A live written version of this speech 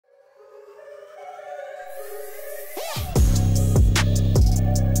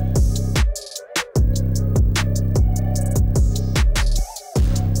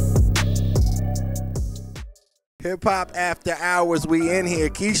Hip Hop After Hours, we in here.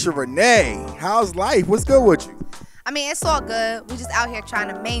 Keisha Re'nee, how's life? What's good with you? I mean, it's all good. We just out here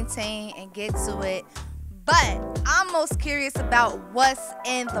trying to maintain and get to it. But I'm most curious about what's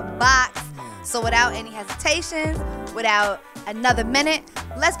in the box. So without any hesitations, without another minute,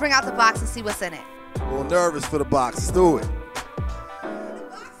 let's bring out the box and see what's in it. A little nervous for the box. Let's do it.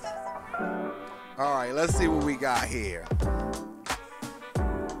 All right, let's see what we got here.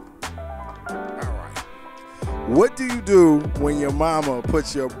 All right. What do you do when your mama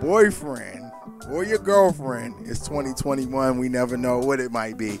puts your boyfriend or your girlfriend, it's 2021, we never know what it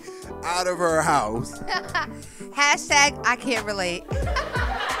might be, out of her house? Hashtag I can't relate.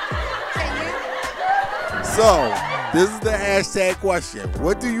 So, this is the hashtag question.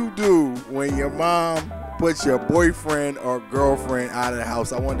 What do you do when your mom puts your boyfriend or girlfriend out of the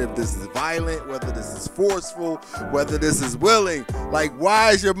house? I wonder if this is violent, whether this is forceful, whether this is willing. Like,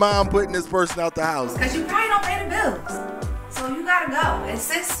 why is your mom putting this person out the house? Because you probably don't pay the bills. So you gotta go. And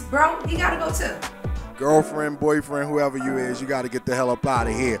sis, bro, he gotta go too. Girlfriend, boyfriend, whoever you is, you gotta get the hell up out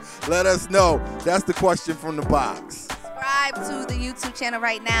of here. Let us know. That's the question from the box. Subscribe to the YouTube channel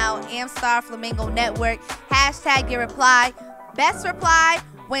right now, Amestar Flamingo Network. Hashtag your reply. Best reply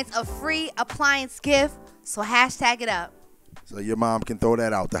wins a free appliance gift. So hashtag it up. So your mom can throw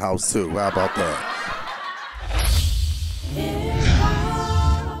that out the house too. How about that?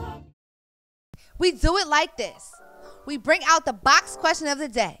 We do it like this. We bring out the box question of the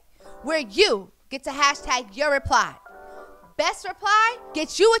day, where you get to hashtag your reply. Best reply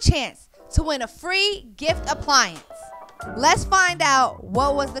gets you a chance to win a free gift appliance. Let's find out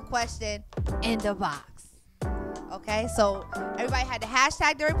what was the question in the box. Okay, so everybody had to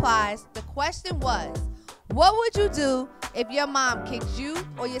hashtag their replies. The question was, what would you do if your mom kicked you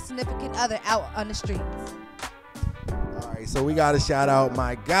or your significant other out on the streets? All right, so we got to shout out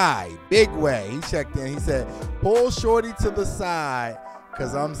my guy, Big Way. He checked in. He said, pull Shorty to the side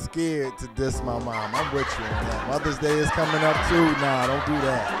because I'm scared to diss my mom. I'm with you on that. Mother's Day is coming up too. Nah, don't do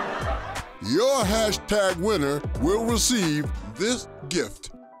that. Your hashtag winner will receive this gift.